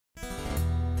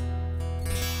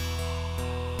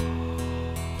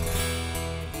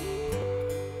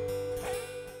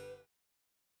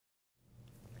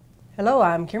Hello,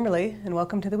 I'm Kimberly, and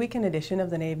welcome to the weekend edition of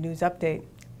the Native News Update.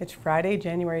 It's Friday,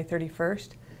 January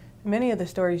 31st, and many of the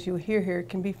stories you hear here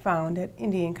can be found at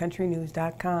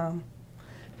IndianCountryNews.com.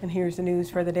 And here's the news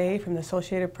for the day from the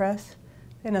Associated Press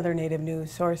and other Native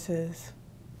news sources.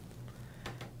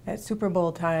 At Super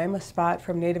Bowl time, a spot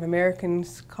from Native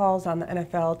Americans calls on the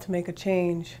NFL to make a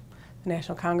change. The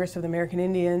National Congress of the American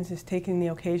Indians is taking the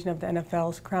occasion of the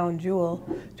NFL's crown jewel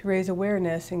to raise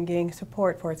awareness and gain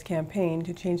support for its campaign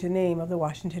to change the name of the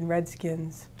Washington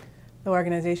Redskins. The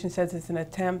organization says it's an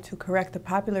attempt to correct the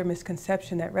popular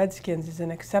misconception that Redskins is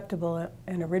an acceptable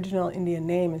and original Indian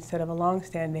name instead of a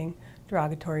long-standing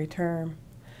derogatory term.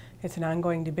 It's an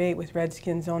ongoing debate, with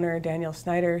Redskins owner Daniel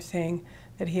Snyder saying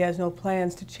that he has no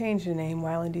plans to change the name,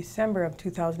 while in December of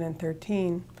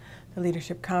 2013, the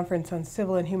Leadership Conference on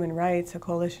Civil and Human Rights, a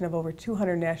coalition of over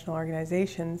 200 national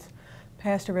organizations,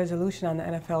 passed a resolution on the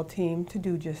NFL team to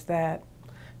do just that.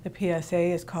 The PSA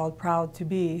is called Proud to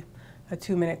Be, a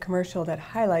 2-minute commercial that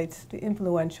highlights the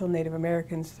influential Native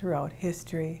Americans throughout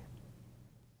history.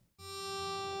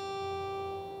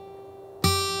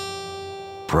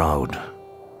 Proud,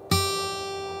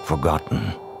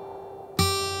 forgotten,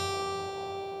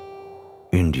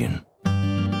 Indian,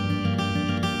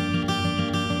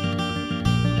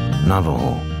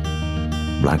 Navajo,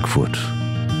 Blackfoot,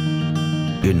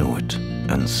 Inuit,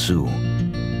 and Sioux.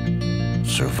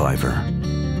 Survivor,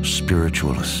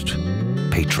 spiritualist,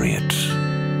 patriot.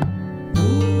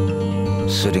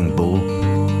 Sitting Bull,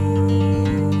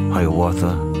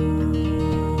 Hiawatha,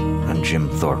 and Jim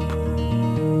Thorpe.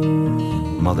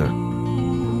 Mother,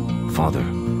 father,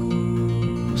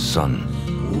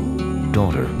 son,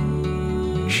 daughter,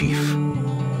 chief.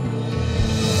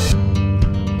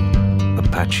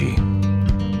 Apache,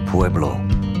 Pueblo,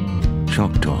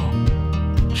 Choctaw,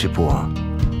 Chippewa,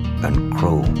 and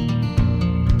Crow.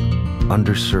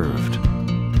 Underserved,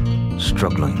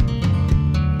 struggling,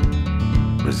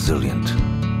 resilient.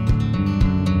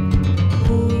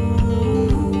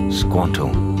 Squanto,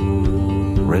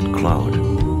 Red Cloud,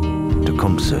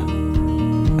 Tecumseh,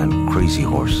 and Crazy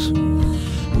Horse.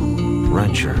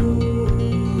 Rancher,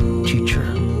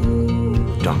 teacher,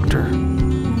 doctor,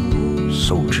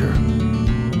 soldier.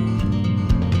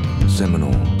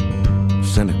 Seminole,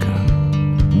 Seneca,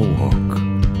 Mohawk,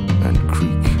 and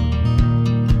Creek.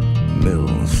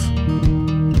 Mills,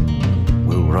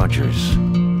 Will Rogers,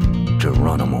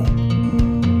 Geronimo.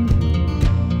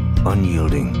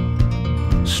 Unyielding,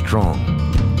 strong,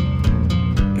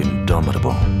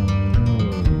 indomitable.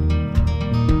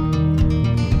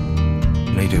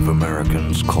 Native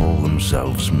Americans call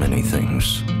themselves many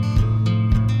things.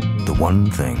 The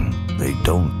one thing they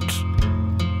don't.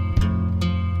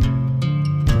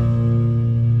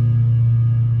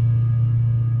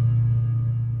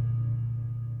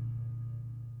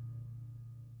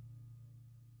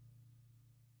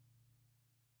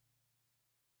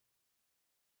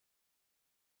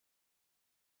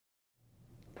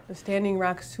 The Standing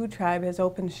Rock Sioux Tribe has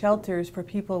opened shelters for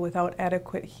people without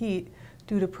adequate heat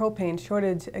due to propane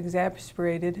shortage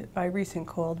exacerbated by recent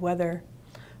cold weather.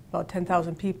 About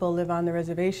 10,000 people live on the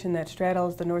reservation that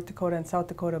straddles the North Dakota and South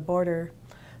Dakota border.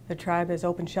 The tribe has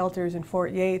opened shelters in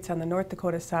Fort Yates on the North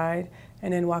Dakota side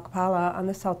and in Wakpala on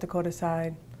the South Dakota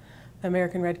side. The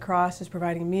American Red Cross is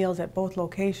providing meals at both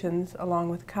locations, along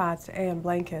with cots and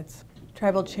blankets.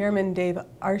 Tribal Chairman Dave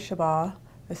Arshabaugh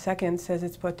II says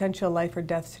it's a potential life or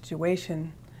death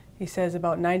situation. He says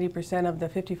about 90% of the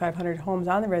 5,500 homes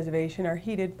on the reservation are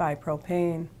heated by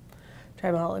propane.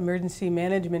 Tribal Emergency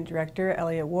Management Director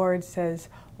Elliot Ward says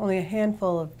only a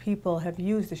handful of people have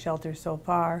used the shelter so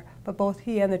far, but both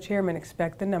he and the chairman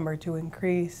expect the number to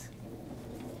increase.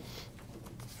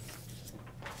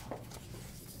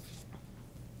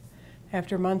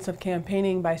 After months of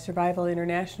campaigning by Survival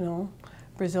International,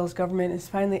 Brazil's government is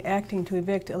finally acting to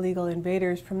evict illegal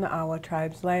invaders from the Awa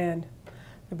tribe's land.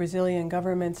 The Brazilian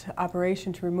government's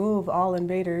operation to remove all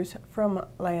invaders from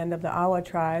land of the Awa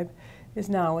tribe is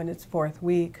now in its 4th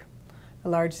week. The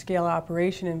large-scale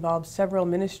operation involves several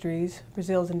ministries,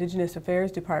 Brazil's Indigenous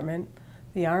Affairs Department,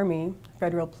 the Army,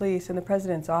 federal police, and the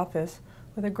President's office,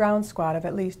 with a ground squad of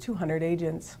at least 200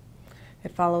 agents.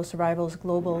 It follows Survival's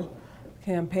global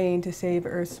campaign to save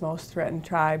Earth's most threatened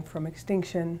tribe from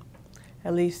extinction.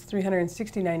 At least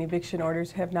 369 eviction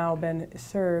orders have now been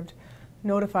served,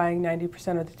 notifying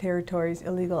 90% of the territory's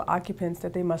illegal occupants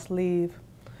that they must leave.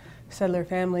 Settler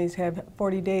families have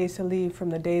 40 days to leave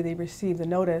from the day they receive the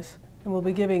notice, and will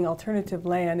be giving alternative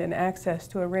land and access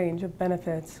to a range of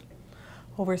benefits.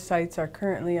 Oversights are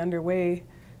currently underway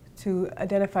to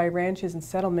identify ranches and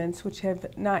settlements which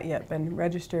have not yet been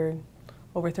registered.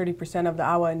 Over 30% of the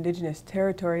Awa indigenous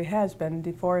territory has been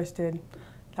deforested.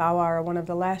 The Awa are one of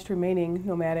the last remaining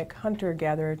nomadic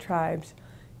hunter-gatherer tribes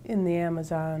in the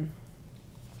Amazon.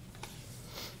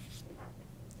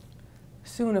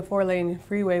 Soon a 4-lane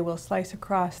freeway will slice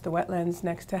across the wetlands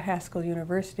next to Haskell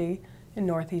University in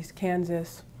northeast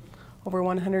Kansas. Over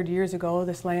 100 years ago,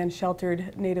 this land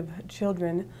sheltered Native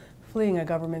children fleeing a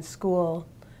government school.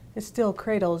 It still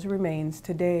cradles remains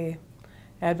today.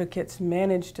 Advocates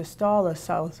managed to stall the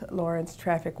South Lawrence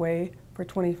trafficway for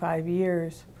 25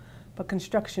 years, but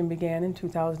construction began in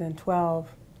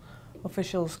 2012.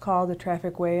 Officials call the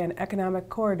trafficway an economic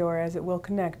corridor as it will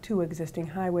connect two existing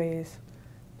highways.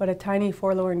 But a tiny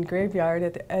forlorn graveyard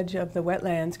at the edge of the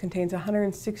wetlands contains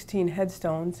 116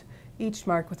 headstones, each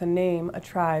marked with a name, a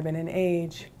tribe, and an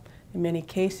age, in many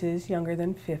cases younger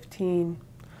than 15.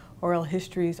 Oral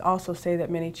histories also say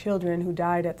that many children who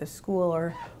died at the school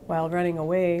or while running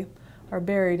away are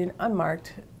buried in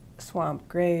unmarked swamp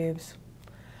graves.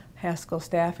 Haskell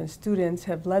staff and students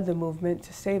have led the movement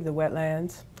to save the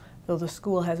wetlands, though the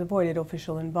school has avoided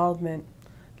official involvement.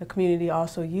 The community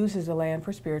also uses the land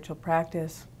for spiritual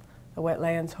practice. The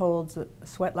wetlands holds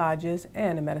sweat lodges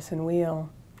and a medicine wheel.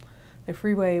 The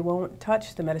freeway won't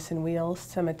touch the medicine wheel,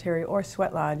 cemetery, or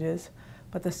sweat lodges,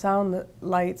 but the sound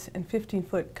lights and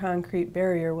 15-foot concrete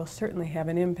barrier will certainly have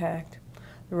an impact.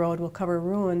 The road will cover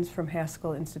ruins from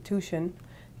Haskell Institution,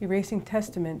 erasing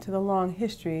testament to the long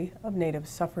history of Native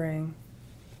suffering.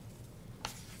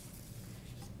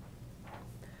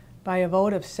 By a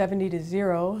vote of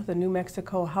 70-0, the New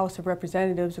Mexico House of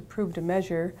Representatives approved a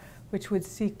measure which would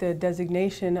seek the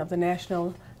designation of the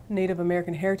National Native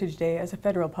American Heritage Day as a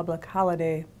federal public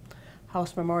holiday.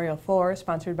 House Memorial 4,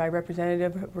 sponsored by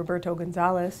Representative Roberto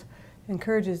Gonzalez,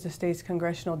 encourages the state's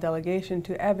congressional delegation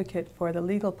to advocate for the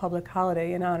legal public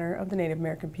holiday in honor of the Native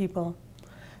American people.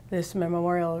 This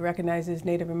memorial recognizes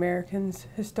Native Americans'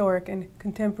 historic and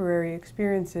contemporary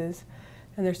experiences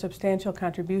and their substantial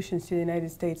contributions to the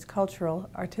United States cultural,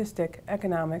 artistic,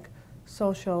 economic,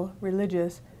 social,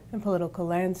 religious, and political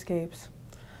landscapes.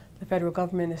 The federal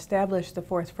government established the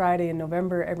fourth Friday in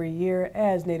November every year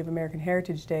as Native American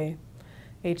Heritage Day.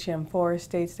 HM4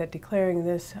 states that declaring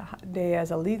this day as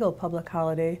a legal public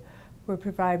holiday would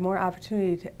provide more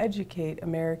opportunity to educate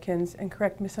Americans and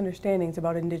correct misunderstandings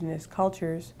about indigenous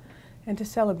cultures and to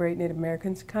celebrate Native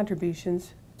Americans'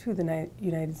 contributions to the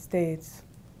United States.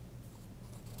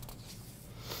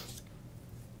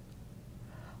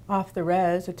 Off the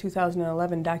Res, a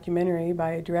 2011 documentary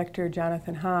by director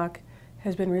Jonathan Hawk,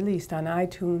 has been released on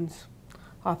iTunes.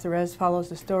 Off the Res follows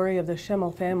the story of the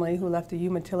Schemmel family who left the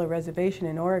Umatilla Reservation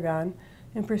in Oregon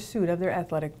in pursuit of their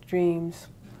athletic dreams.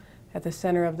 At the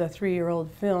center of the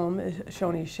 3-year-old film is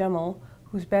Shoni Schemmel,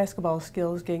 whose basketball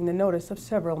skills gained the notice of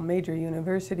several major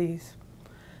universities.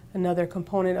 Another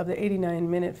component of the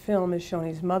 89-minute film is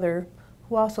Shoni's mother,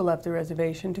 who also left the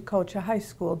reservation to coach a high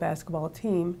school basketball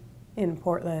team in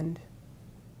Portland.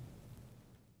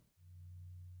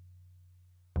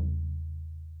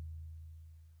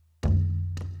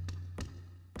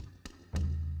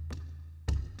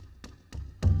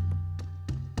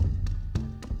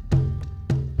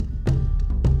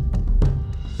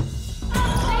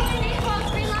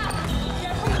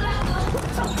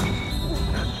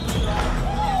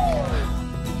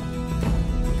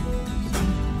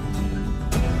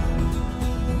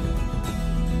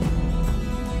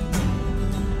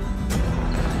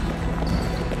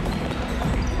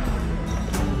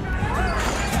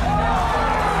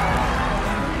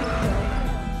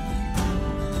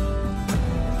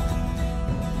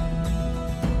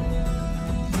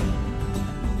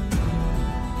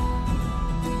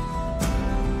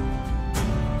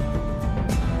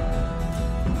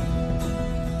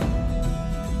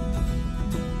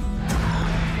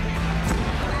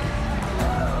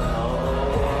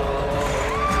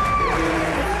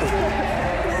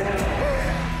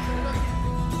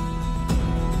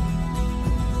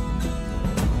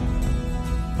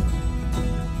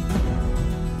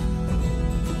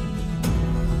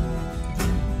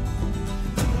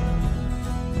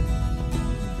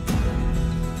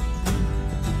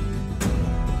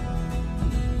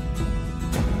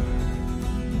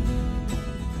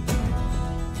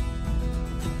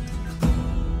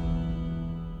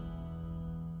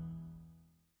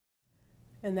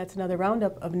 And that's another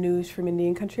roundup of news from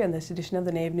Indian Country on this edition of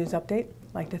the Native News Update.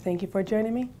 I'd like to thank you for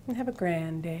joining me and have a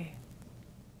grand day.